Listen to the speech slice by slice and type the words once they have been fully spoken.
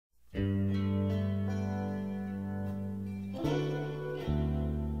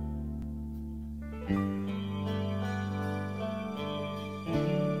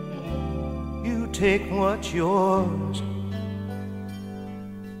take what's yours,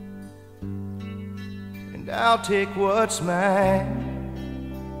 and I'll take what's mine.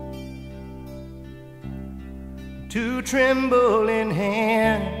 Two trembling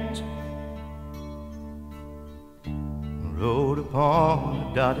hands wrote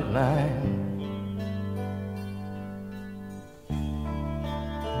upon a dotted line.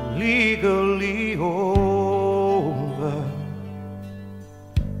 Legally over,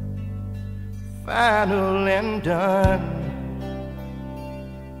 final and done.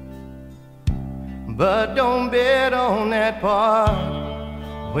 But don't bet on that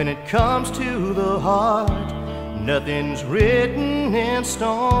part. When it comes to the heart, nothing's written in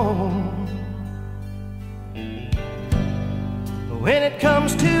stone. When it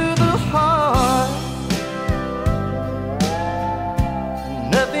comes to the heart,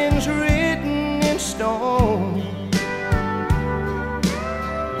 nothing's written in stone.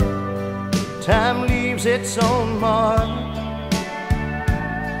 Time leaves its own mark.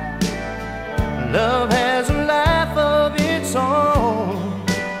 Love has a life of its own.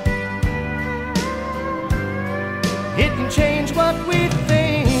 It can change what we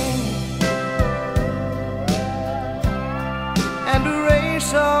think and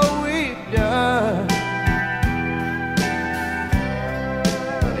erase all we've done.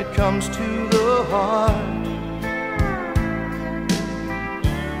 When it comes to the heart,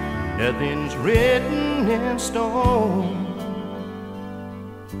 nothing's written in stone.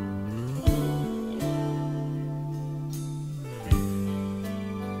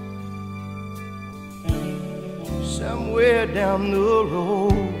 Somewhere down the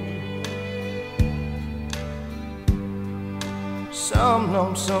road, some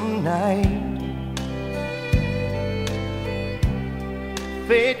lonesome night,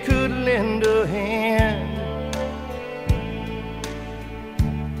 fate could lend a hand,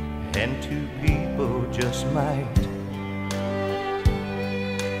 and two people just might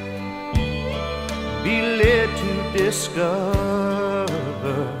be led to discover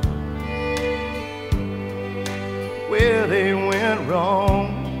where they went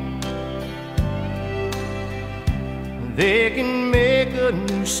wrong. They can make a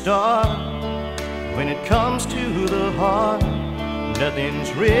new start. When it comes to the heart,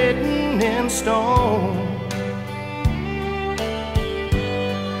 nothing's written in stone.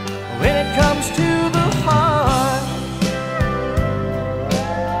 When it comes to the heart,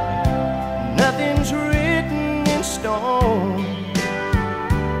 nothing's written in stone.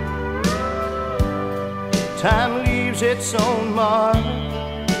 Time leaves its own mark.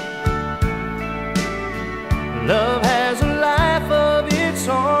 Love has a life of its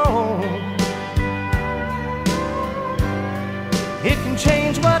own. It can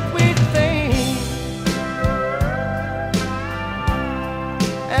change what we think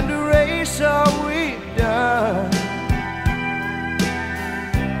and erase all we've done.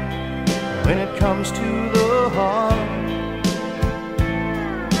 When it comes to the heart,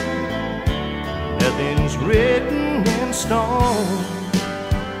 nothing's written in stone.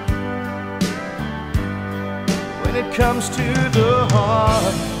 When it comes to the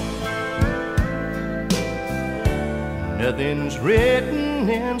heart, nothing's written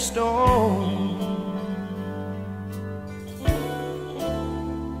in stone.